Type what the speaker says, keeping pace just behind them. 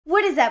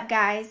What is up,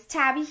 guys?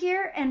 Tabby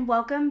here, and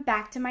welcome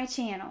back to my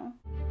channel.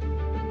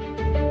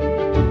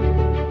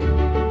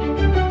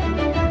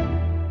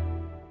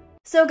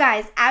 So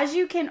guys, as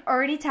you can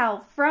already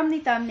tell from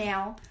the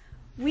thumbnail,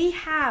 we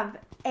have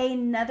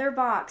another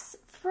box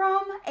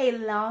from A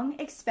Long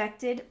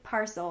Expected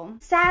Parcel.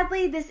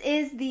 Sadly, this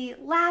is the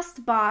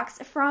last box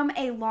from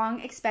A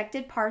Long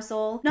Expected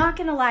Parcel. Not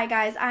gonna lie,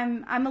 guys,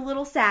 I'm a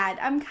little sad.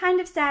 I'm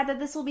kind of sad that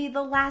this will be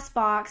the last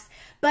box,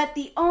 but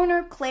the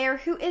owner, Claire,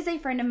 who is a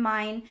friend of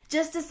mine,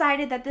 just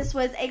decided that this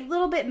was a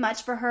little bit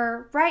much for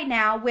her right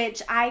now,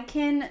 which I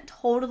can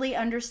totally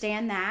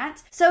understand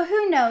that. So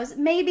who knows,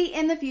 maybe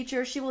in the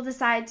future she will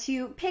decide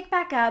to pick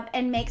back up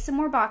and make some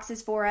more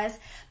boxes for us.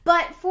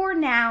 But for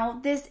now,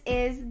 this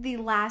is the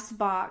last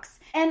box,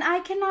 and I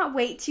cannot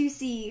wait to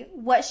see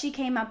what she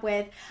came up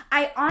with.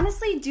 I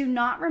honestly do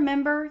not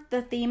remember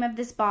the theme of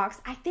this box.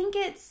 I think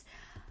it's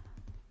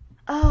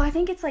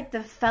like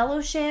the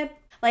Fellowship.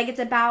 Like, it's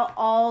about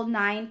all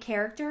 9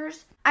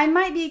 characters. I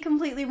might be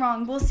completely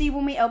wrong. We'll see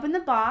when we open the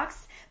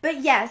box.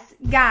 But yes,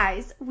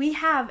 guys, we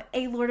have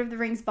a Lord of the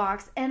Rings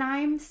box, and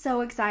I'm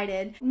so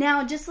excited.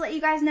 Now, just to let you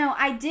guys know,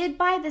 I did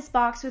buy this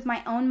box with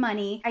my own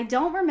money. I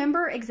don't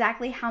remember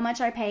exactly how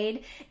much I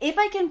paid. If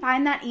I can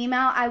find that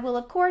email, I will,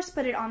 of course,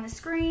 put it on the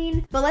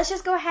screen. But let's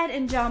just go ahead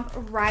and jump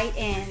right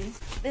in.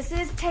 This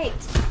is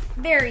taped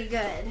very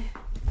good.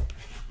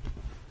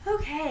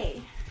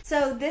 Okay.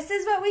 So this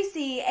is what we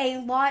see,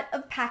 a lot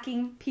of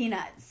packing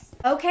peanuts.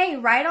 Okay,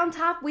 right on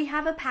top we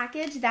have a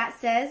package that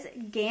says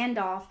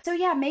Gandalf. So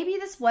yeah, maybe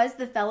this was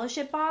the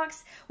Fellowship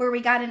box where we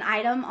got an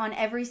item on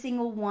every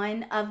single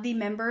one of the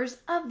members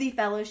of the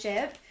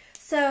Fellowship.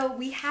 So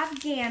we have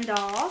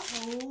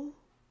Gandalf.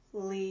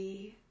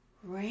 Holy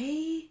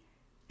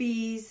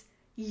rabies,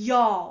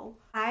 y'all.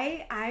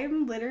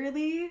 I'm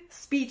literally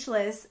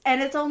speechless,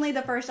 and it's only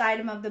the first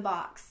item of the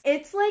box.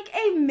 It's like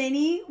a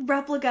mini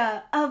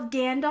replica of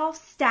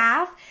Gandalf's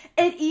staff.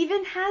 It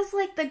even has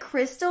like the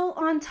crystal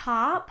on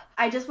top.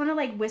 I just want to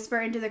like whisper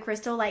into the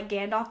crystal like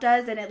Gandalf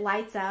does, and it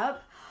lights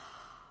up.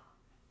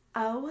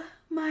 Oh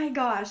my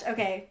gosh.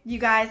 Okay, you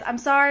guys, I'm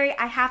sorry.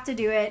 I have to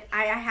do it.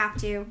 I have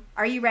to.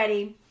 Are you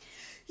ready?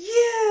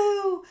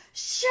 You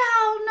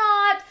shall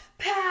not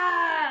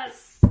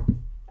pass.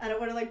 I don't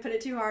want to like put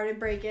it too hard and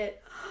break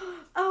it.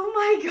 Oh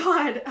my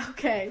god.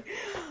 Okay.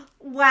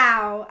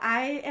 Wow.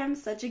 I am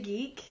such a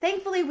geek.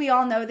 Thankfully, we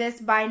all know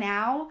this by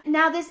now.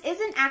 Now, this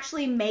isn't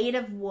actually made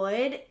of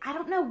wood. I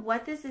don't know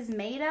what this is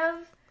made of.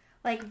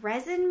 Like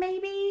resin,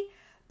 maybe?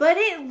 But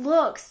it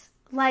looks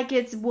like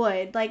it's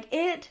wood. Like,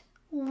 it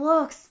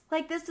looks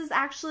like this is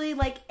actually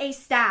like a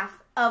staff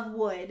of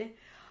wood.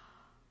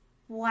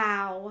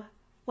 Wow.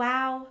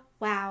 Wow.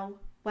 Wow.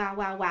 Wow,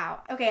 wow,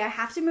 wow. Okay, I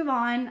have to move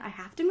on. I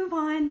have to move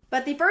on.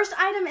 But the first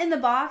item in the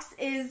box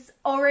is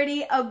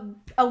already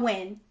a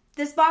win.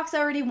 This box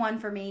already won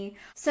for me.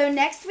 So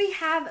next we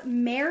have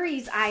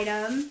Mary's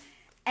item,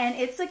 and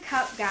it's a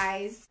cup,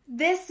 guys.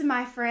 This,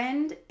 my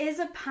friend, is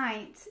a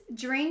pint.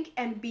 Drink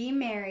and be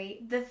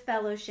merry. The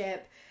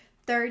Fellowship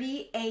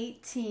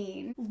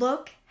 3018.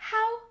 Look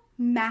how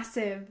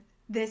massive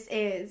this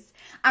is.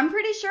 I'm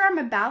pretty sure I'm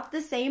about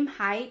the same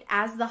height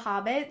as the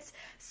Hobbits,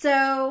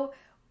 so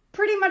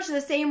pretty much the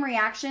same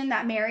reaction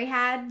that Mary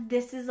had.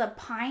 This is a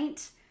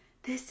pint.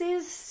 This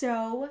is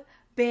so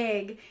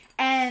big.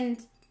 And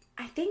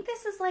I think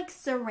this is like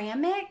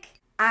ceramic.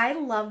 I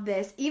love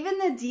this. Even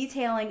the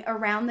detailing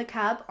around the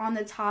cup on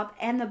the top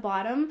and the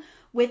bottom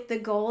with the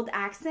gold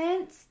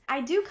accents.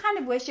 I do kind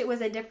of wish it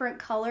was a different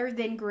color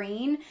than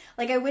green.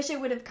 Like, I wish it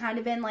would have kind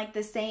of been like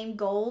the same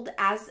gold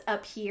as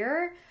up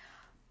here.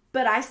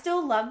 But I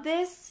still love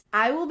this.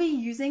 I will be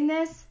using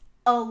this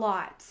a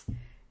lot.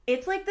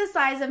 It's like the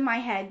size of my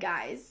head,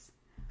 guys.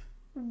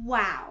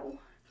 Wow.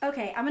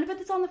 Okay, I'm gonna put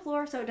this on the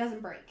floor so it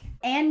doesn't break.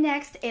 And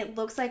next, it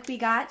looks like we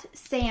got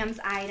Sam's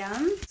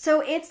item. So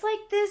it's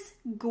like this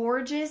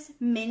gorgeous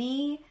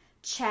mini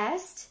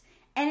chest,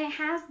 and it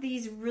has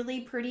these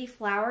really pretty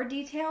flower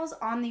details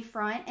on the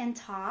front and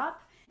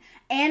top.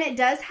 And it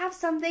does have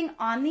something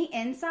on the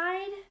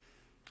inside.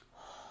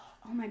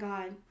 Oh my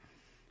god.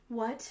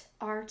 What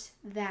art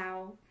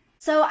thou?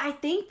 So I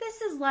think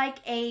this is like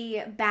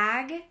a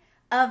bag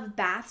of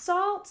bath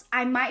salts.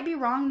 I might be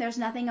wrong. There's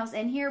nothing else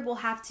in here. We'll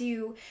have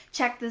to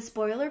check the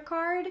spoiler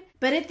card.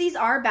 But if these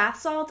are bath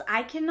salts,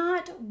 I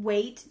cannot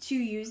wait to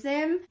use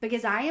them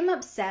because I am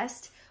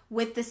obsessed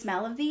with the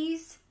smell of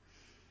these.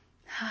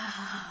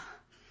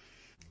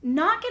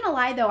 Not gonna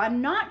lie though,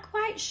 I'm not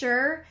quite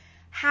sure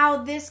how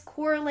this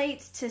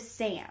correlates to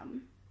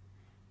Sam.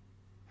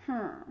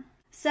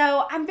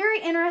 So I'm very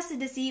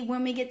interested to see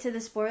when we get to the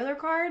spoiler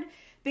card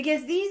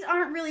because these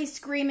aren't really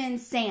screaming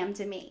Sam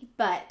to me,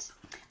 but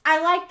I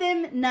like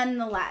them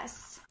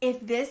nonetheless.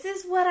 If this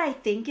is what I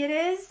think it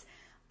is,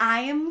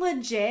 I am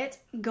legit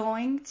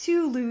going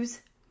to lose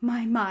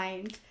my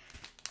mind.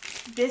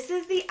 This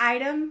is the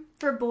item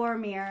for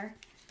Boromir,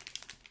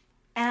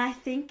 and I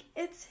think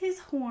it's his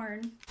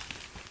horn.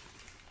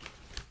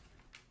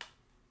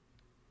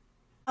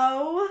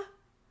 Oh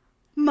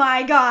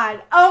my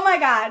god. Oh my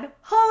god.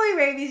 Holy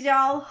rabies,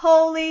 y'all.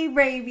 Holy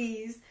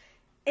rabies.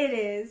 It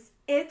is.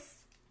 It's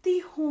the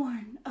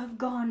horn of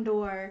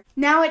Gondor.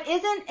 Now, it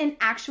isn't an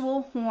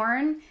actual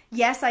horn.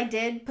 Yes, I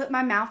did put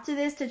my mouth to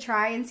this to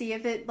try and see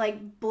if it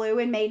like blew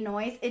and made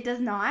noise. It does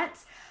not.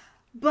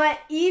 But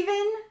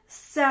even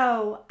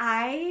so,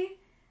 I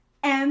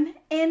am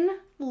in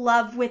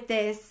love with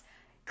this.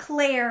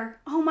 Claire,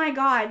 oh my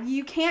God,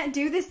 you can't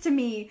do this to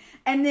me.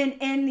 And then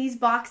in these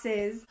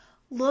boxes,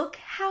 look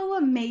how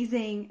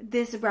amazing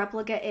this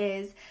replica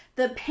is.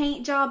 The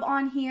paint job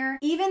on here,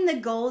 even the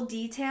gold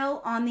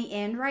detail on the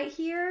end right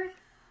here,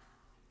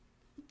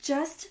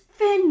 just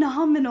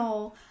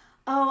phenomenal.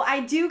 Oh,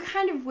 I do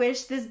kind of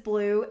wish this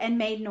blew and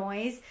made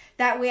noise.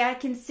 That way I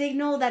can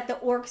signal that the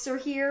orcs are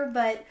here,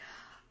 but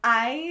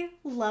I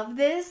love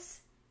this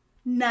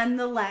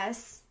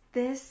nonetheless.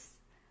 This,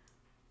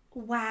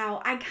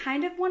 wow, I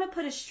kind of want to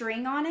put a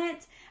string on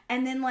it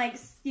and then like,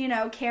 you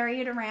know, carry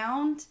it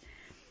around.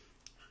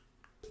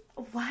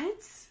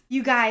 What?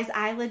 You guys,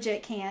 I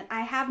legit can't.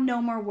 I have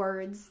no more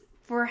words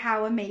for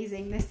how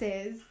amazing this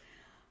is.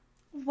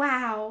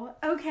 Wow.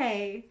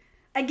 Okay.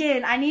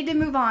 Again, I need to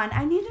move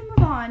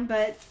on.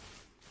 But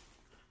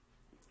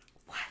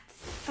what?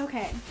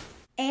 Okay.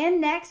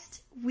 And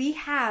next, we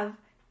have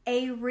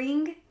a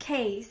ring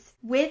case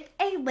with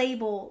a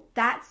label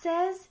that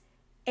says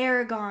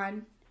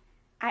Aragon.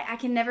 I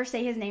can never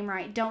say his name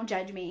right. Don't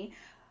judge me.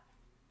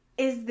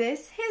 Is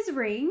this his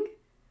ring?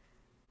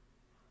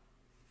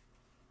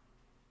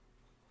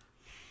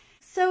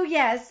 So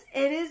yes,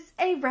 it is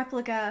a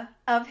replica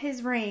of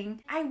his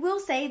ring. I will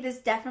say this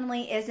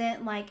definitely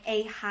isn't like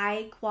a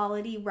high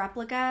quality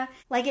replica.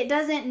 Like it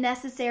doesn't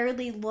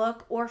necessarily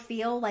look or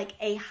feel like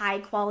a high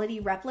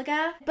quality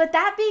replica. But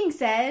that being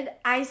said,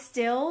 I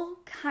still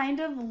kind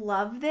of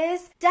love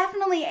this.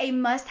 Definitely a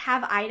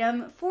must-have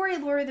item for a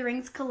Lord of the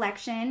Rings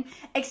collection,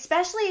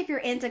 especially if you're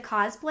into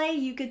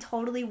cosplay. You could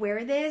totally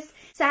wear this.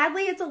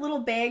 Sadly, it's a little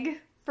big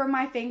for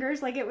my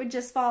fingers, like it would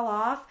just fall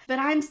off, but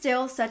I'm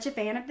still such a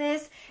fan of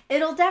this.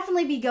 It'll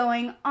definitely be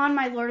going on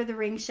my Lord of the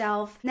Rings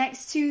shelf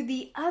next to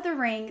the other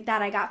ring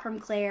that I got from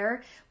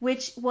Claire,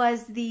 which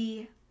was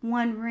the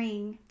one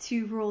ring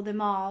to rule them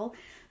all.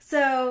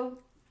 So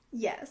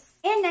yes.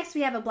 And next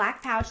we have a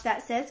black pouch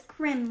that says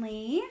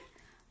Grimly.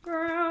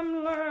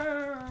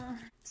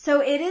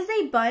 So it is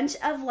a bunch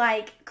of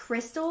like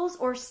crystals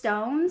or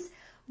stones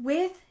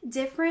with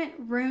different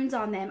runes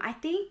on them. I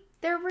think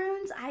they're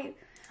runes.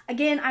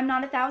 Again, I'm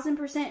not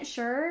 1000%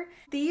 sure.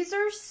 These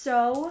are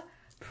so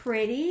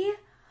pretty.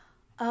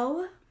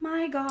 Oh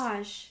my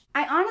gosh.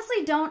 I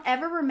honestly don't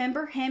ever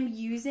remember him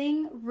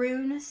using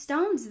rune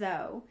stones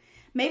though.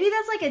 Maybe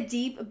that's like a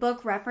deep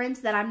book reference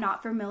that I'm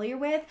not familiar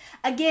with.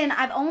 Again,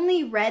 I've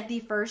only read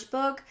the first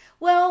book.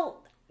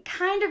 Well,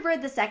 kind of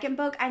read the second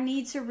book. I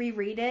need to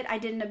reread it. I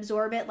didn't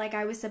absorb it like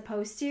I was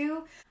supposed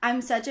to.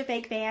 I'm such a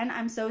fake fan.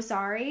 I'm so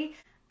sorry.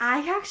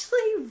 I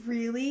actually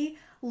really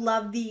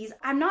love these.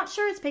 I'm not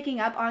sure it's picking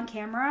up on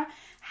camera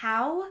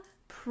how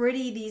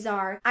pretty these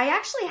are. I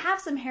actually have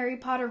some Harry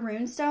Potter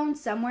runestones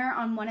somewhere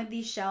on one of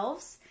these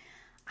shelves.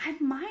 I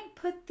might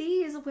put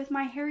these with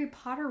my Harry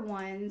Potter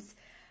ones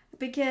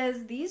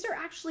because these are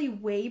actually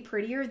way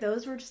prettier.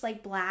 Those were just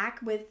like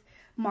black with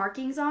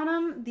markings on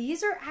them.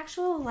 These are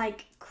actual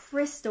like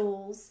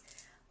crystals.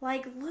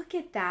 Like look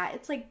at that.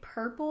 It's like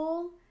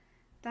purple.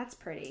 That's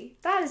pretty.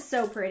 That is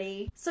so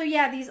pretty. So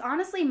yeah, these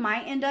honestly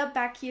might end up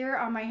back here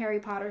on my Harry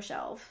Potter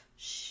shelf.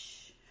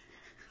 Shh.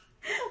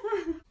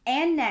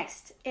 And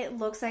next, it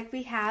looks like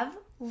we have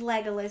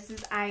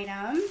Legolas's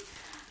item,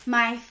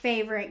 my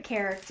favorite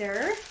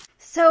character.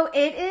 So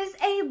it is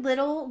a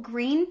little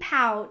green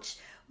pouch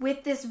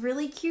with this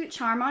really cute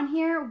charm on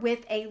here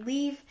with a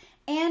leaf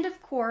and of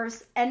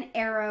course an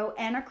arrow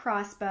and a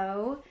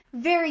crossbow.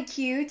 Very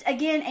cute.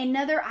 Again,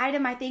 another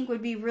item I think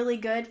would be really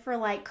good for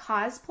like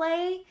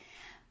cosplay.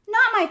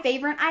 Not my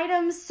favorite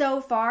item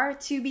so far,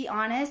 to be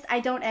honest.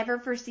 I don't ever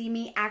foresee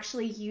me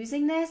actually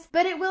using this,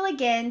 but it will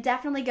again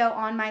definitely go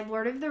on my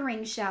Lord of the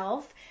Rings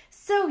shelf.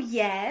 So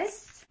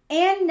yes.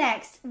 And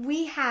next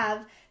we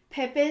have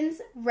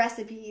Pippin's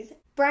recipes.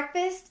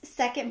 Breakfast,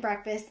 second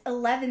breakfast,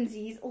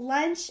 11sies,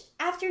 lunch,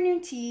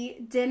 afternoon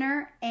tea,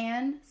 dinner,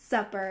 and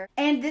supper.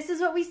 And this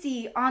is what we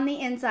see on the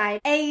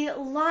inside. A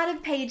lot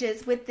of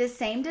pages with this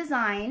same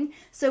design,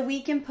 so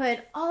we can put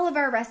all of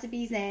our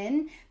recipes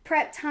in.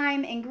 Prep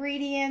time,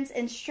 ingredients,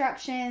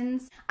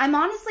 instructions. I'm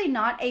honestly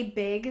not a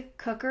big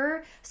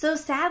cooker, so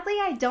sadly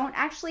I don't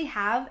actually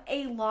have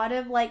a lot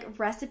of like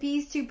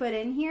recipes to put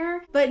in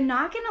here. But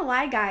not gonna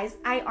lie guys,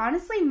 I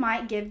honestly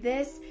might give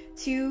this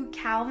to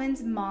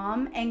Calvin's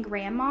mom and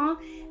grandma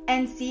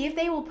and see if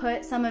they will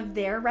put some of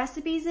their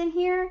recipes in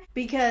here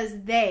because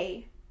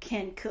they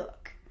can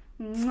cook.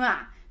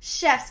 Mwah!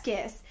 Chef's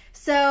kiss.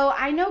 So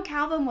I know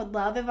Calvin would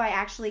love if I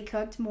actually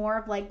cooked more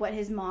of like what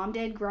his mom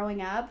did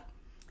growing up.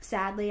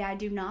 Sadly, I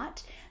do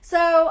not.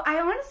 So I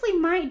honestly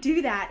might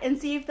do that and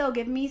see if they'll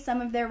give me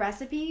some of their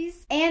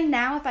recipes. And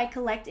now if I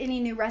collect any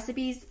new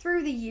recipes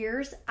through the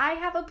years, I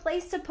have a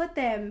place to put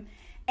them.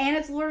 And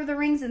it's Lord of the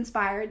Rings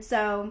inspired,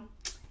 so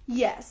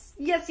yes.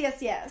 Yes,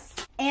 yes, yes.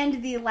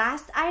 And the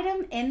last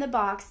item in the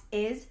box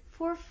is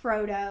for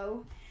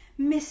Frodo.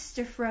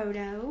 Mr.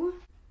 Frodo.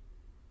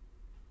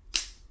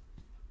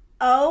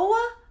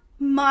 Oh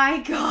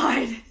my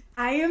god.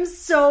 I am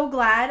so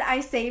glad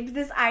I saved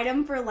this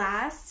item for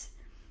last.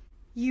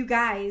 You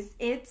guys,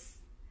 it's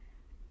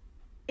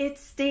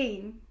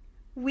Sting.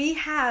 We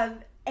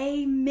have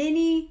a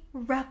mini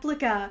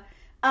replica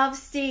of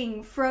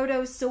Sting,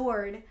 Frodo's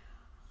sword.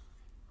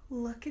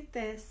 Look at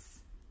this.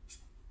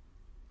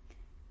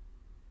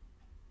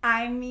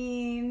 I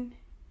mean,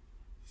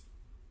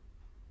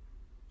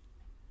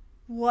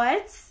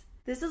 what?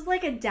 This is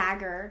like a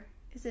dagger.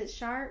 Is it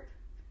sharp?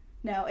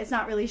 No, it's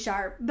not really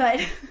sharp, but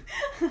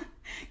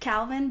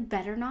Calvin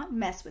better not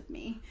mess with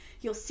me.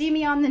 You'll see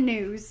me on the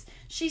news.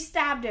 She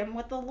stabbed him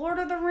with the Lord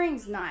of the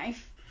Rings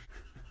knife.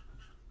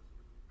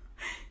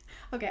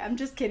 Okay, I'm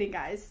just kidding,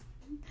 guys.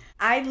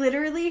 I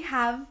literally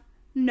have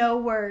no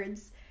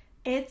words.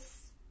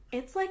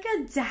 It's like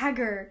a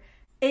dagger.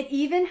 It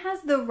even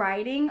has the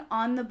writing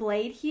on the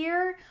blade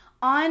here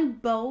on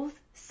both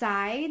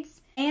sides,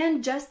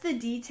 and just the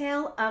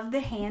detail of the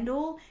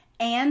handle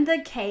and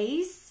the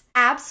case.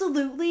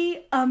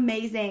 Absolutely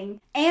amazing.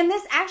 And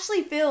this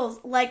actually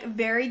feels like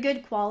very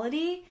good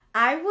quality.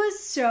 I was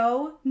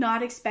so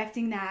not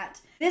expecting that.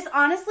 This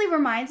honestly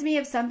reminds me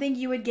of something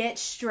you would get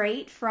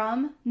straight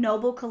from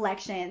Noble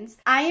Collections.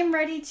 I am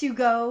ready to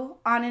go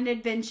on an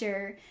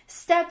adventure.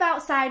 Step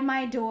outside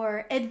my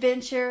door.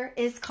 Adventure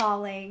is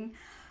calling.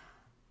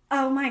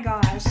 Oh my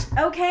gosh.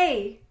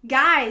 Okay,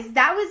 guys,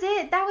 that was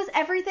it. That was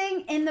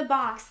everything in the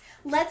box.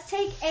 Let's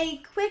take a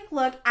quick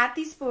look at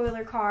the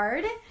spoiler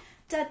card.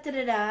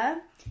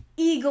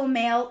 Eagle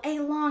Mail, A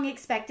Long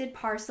Expected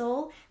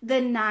Parcel,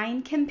 The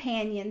 9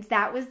 Companions.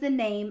 That was the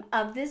name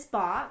of this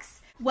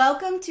box.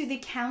 Welcome to the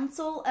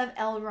Council of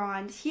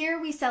Elrond.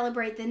 Here we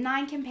celebrate the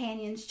 9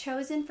 companions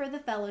chosen for the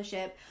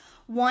Fellowship,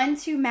 one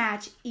to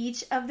match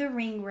each of the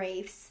ring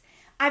wraiths.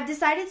 I've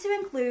decided to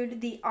include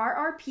the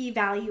RRP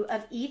value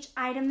of each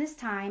item this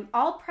time.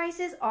 All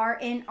prices are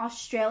in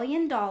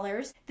Australian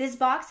dollars. This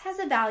box has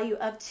a value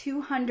of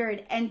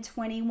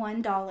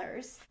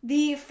 $221.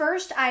 The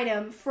first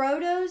item,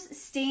 Frodo's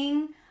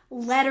Sting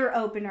letter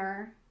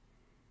opener.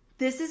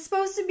 This is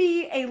supposed to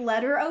be a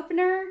letter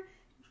opener.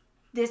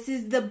 This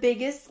is the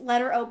biggest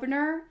letter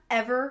opener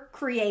ever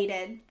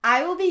created.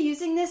 I will be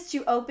using this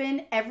to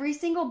open every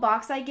single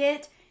box I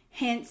get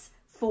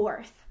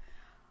henceforth.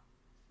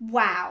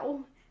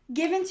 Wow.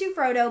 Given to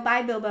Frodo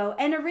by Bilbo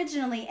and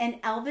originally an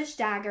elvish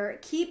dagger,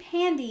 keep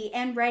handy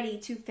and ready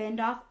to fend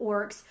off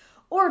orcs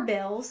or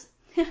bills.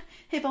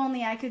 If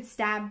only I could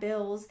stab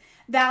bills.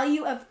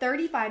 Value of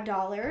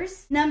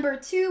 $35. Number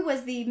 2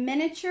 was the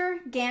miniature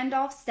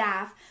Gandalf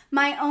staff.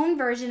 My own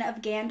version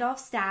of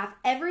Gandalf's staff.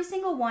 Every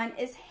single one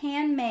is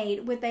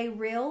handmade with a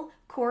real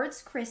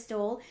quartz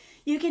crystal.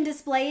 You can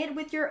display it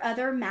with your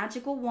other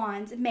magical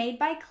wands. Made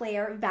by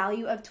Claire.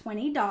 Value of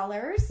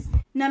 $20.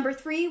 Number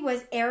 3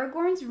 was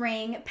Aragorn's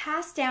ring,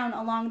 passed down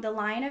along the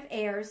line of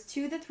heirs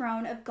to the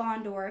throne of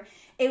Gondor.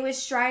 It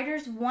was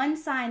Strider's one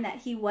sign that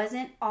he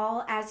wasn't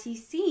all as he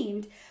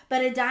seemed,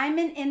 but a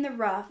diamond in the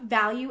rough,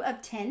 value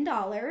of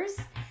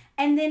 $10.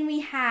 And then we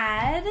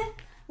had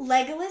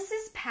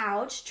Legolas's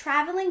pouch,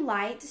 traveling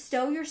light.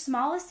 Stow your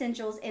small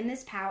essentials in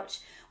this pouch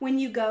when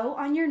you go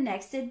on your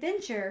next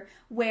adventure.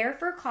 Wear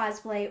for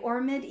cosplay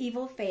or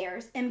medieval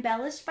fairs.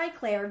 Embellished by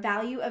Claire,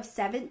 value of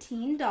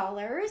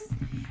 $17.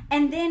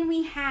 And then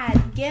we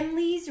had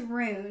Gimli's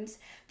runes.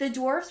 The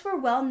dwarfs were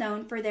well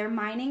known for their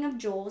mining of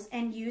jewels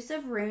and use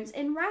of runes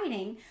in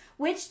writing,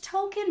 which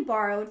Tolkien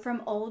borrowed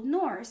from Old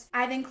Norse.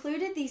 I've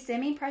included these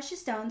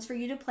semi-precious stones for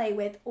you to play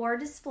with or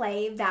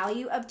display,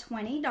 value of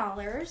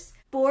 $20.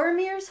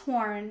 Boromir's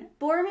horn.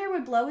 Boromir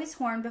would blow his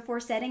horn before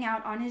setting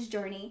out on his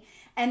journey,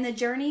 and the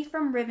journey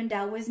from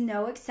Rivendell was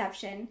no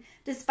exception.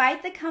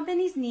 Despite the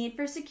company's need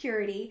for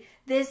security,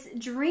 this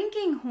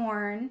drinking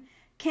horn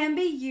can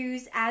be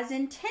used as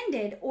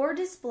intended or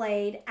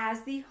displayed as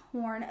the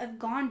horn of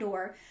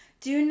Gondor.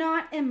 Do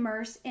not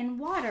immerse in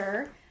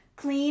water.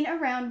 Clean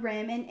around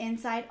rim and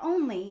inside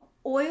only.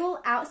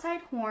 Oil outside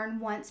horn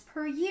once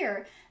per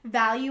year.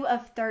 Value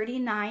of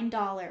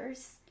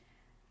 $39.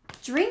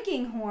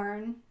 Drinking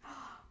horn.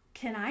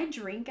 Can I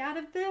drink out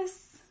of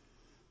this?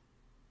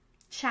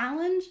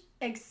 Challenge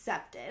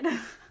accepted.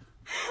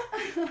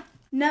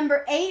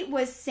 Number 8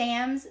 was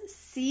Sam's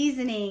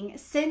seasoning.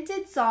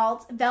 Scented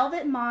salt,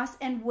 velvet moss,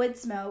 and wood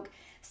smoke.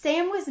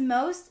 Sam was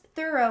most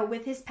thorough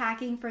with his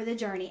packing for the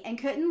journey and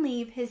couldn't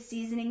leave his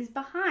seasonings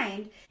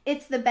behind.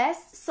 It's the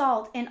best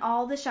salt in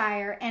all the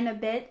Shire and a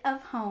bit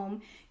of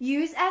home.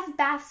 Use as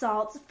bath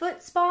salts,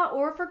 foot spa,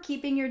 or for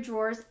keeping your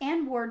drawers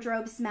and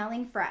wardrobe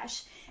smelling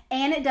fresh.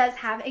 And it does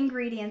have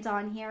ingredients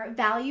on here.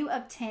 Value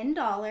of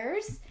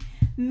 $10.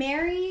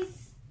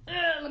 Mary's,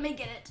 let me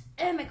get it.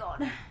 Oh my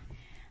God.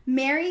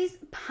 Mary's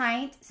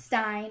Pint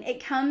Stein.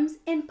 It comes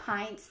in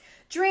pints.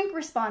 Drink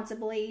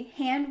responsibly.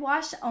 Hand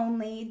wash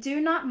only.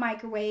 Do not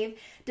microwave.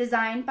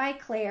 Designed by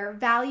Claire.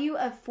 Value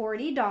of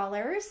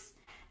 $40.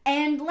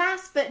 And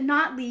last but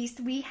not least,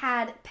 we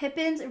had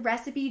Pippin's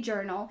Recipe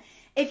Journal.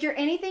 If you're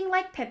anything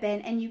like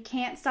Pippin and you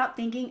can't stop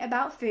thinking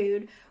about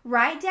food,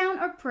 write down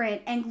or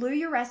print and glue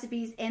your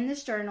recipes in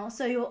this journal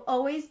so you'll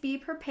always be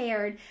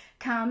prepared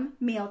come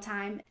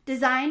mealtime.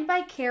 Designed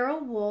by Carol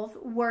Wolf,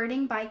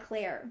 wording by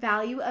Claire,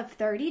 value of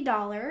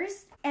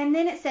 $30. And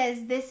then it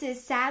says, this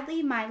is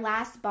sadly my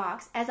last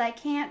box as I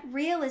can't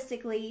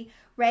realistically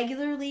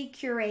regularly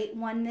curate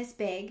one this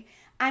big.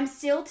 I'm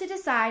still to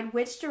decide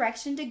which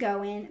direction to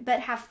go in,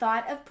 but have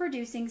thought of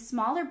producing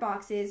smaller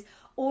boxes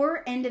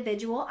or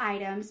individual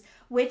items,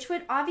 which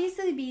would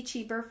obviously be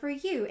cheaper for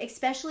you,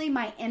 especially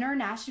my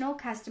international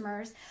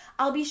customers.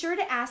 I'll be sure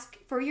to ask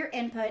for your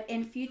input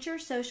in future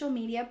social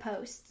media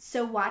posts,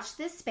 so watch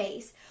this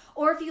space.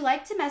 Or if you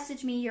like to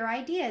message me your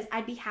ideas,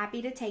 I'd be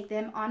happy to take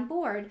them on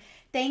board.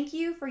 Thank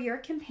you for your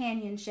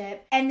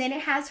companionship. And then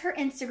it has her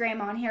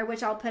Instagram on here,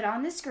 which I'll put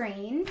on the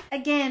screen.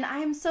 Again, I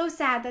am so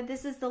sad that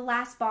this is the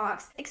last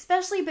box,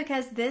 especially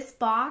because this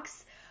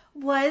box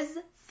was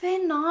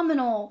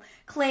phenomenal.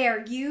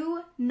 Claire,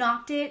 you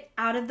knocked it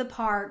out of the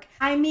park.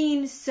 I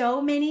mean,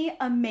 so many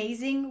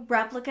amazing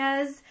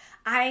replicas.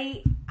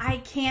 I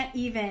can't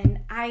even.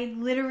 I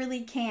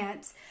literally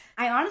can't.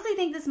 I honestly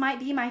think this might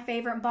be my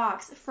favorite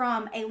box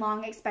from A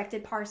Long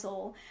Expected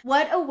Parcel.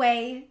 What a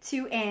way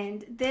to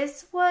end.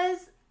 This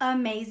was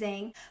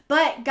amazing.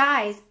 But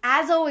guys,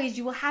 as always,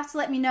 you will have to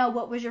let me know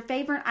what was your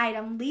favorite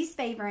item, least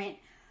favorite.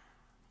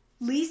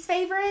 Least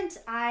favorite?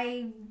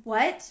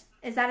 What?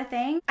 Is that a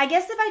thing? I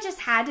guess if I just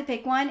had to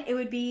pick one, it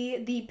would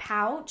be the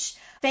pouch.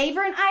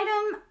 Favorite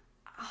item?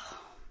 Oh,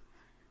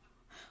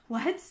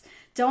 what?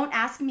 Don't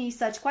ask me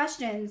such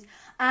questions.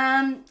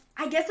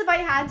 I guess if I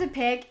had to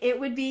pick, it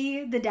would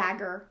be the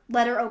dagger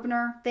letter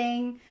opener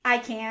thing. I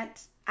can't.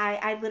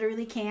 I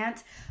literally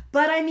can't.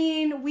 But I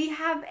mean, we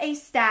have a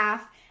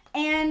staff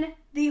and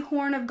the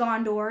Horn of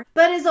Gondor.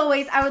 But as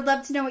always, I would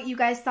love to know what you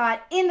guys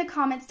thought in the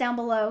comments down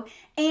below.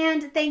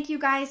 And thank you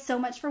guys so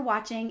much for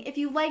watching. If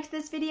you liked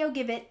this video,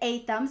 give it a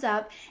thumbs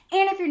up.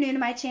 And if you're new to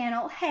my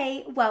channel,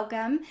 hey,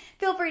 welcome.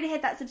 Feel free to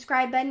hit that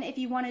subscribe button if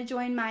you want to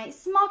join my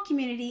small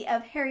community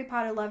of Harry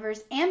Potter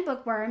lovers and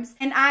bookworms.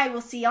 And I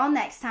will see y'all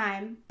next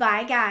time.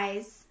 Bye,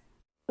 guys.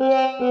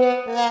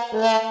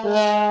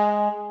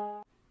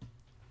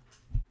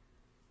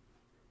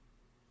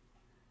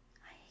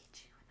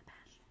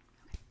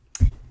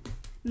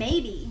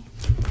 Maybe.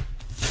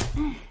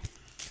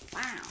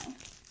 Wow.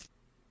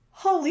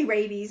 Holy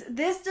rabies.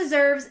 This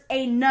deserves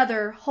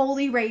another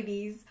holy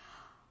rabies.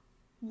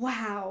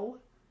 Wow.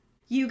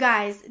 You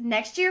guys,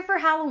 next year for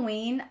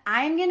Halloween,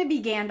 I'm going to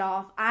be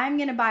Gandalf. I'm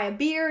going to buy a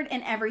beard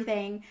and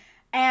everything.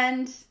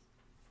 And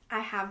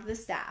I have the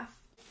staff.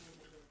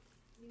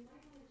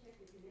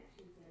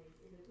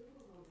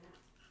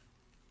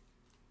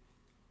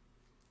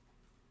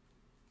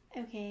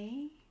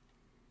 Okay.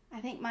 I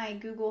think my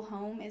Google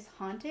Home is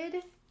haunted.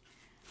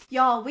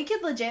 Y'all, we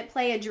could legit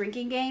play a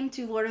drinking game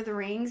to Lord of the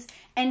Rings,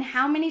 and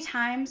how many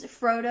times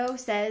Frodo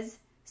says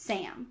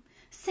Sam.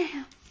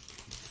 Sam.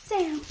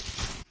 Sam.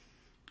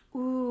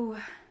 Ooh.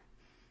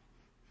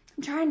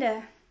 I'm trying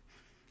to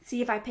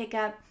see if I pick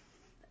up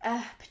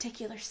a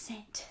particular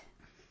scent.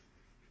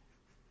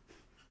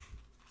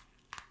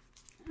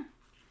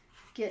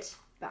 Get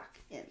back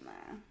in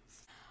there.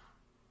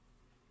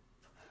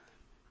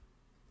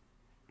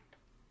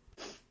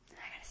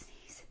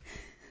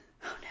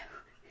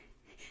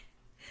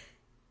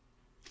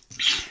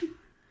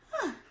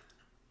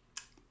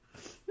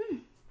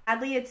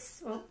 Sadly,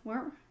 it's, oh,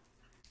 we're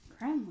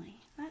Gremlin.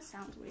 That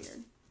sounds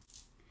weird.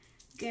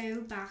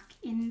 Go back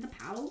in the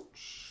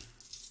pouch.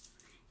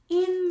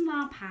 In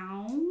the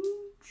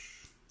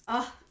pouch.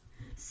 Oh,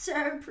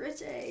 so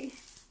pretty.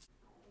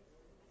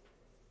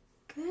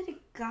 Good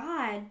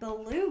God,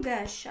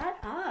 Beluga, shut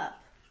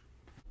up.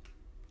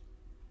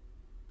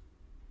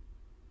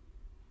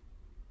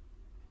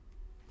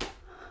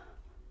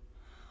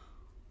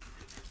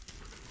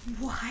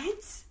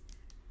 What?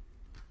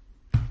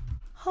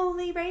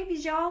 Holy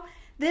rabies, y'all.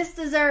 This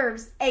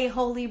deserves a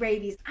holy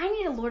rabies. I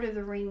need a Lord of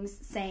the Rings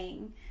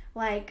saying,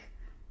 like,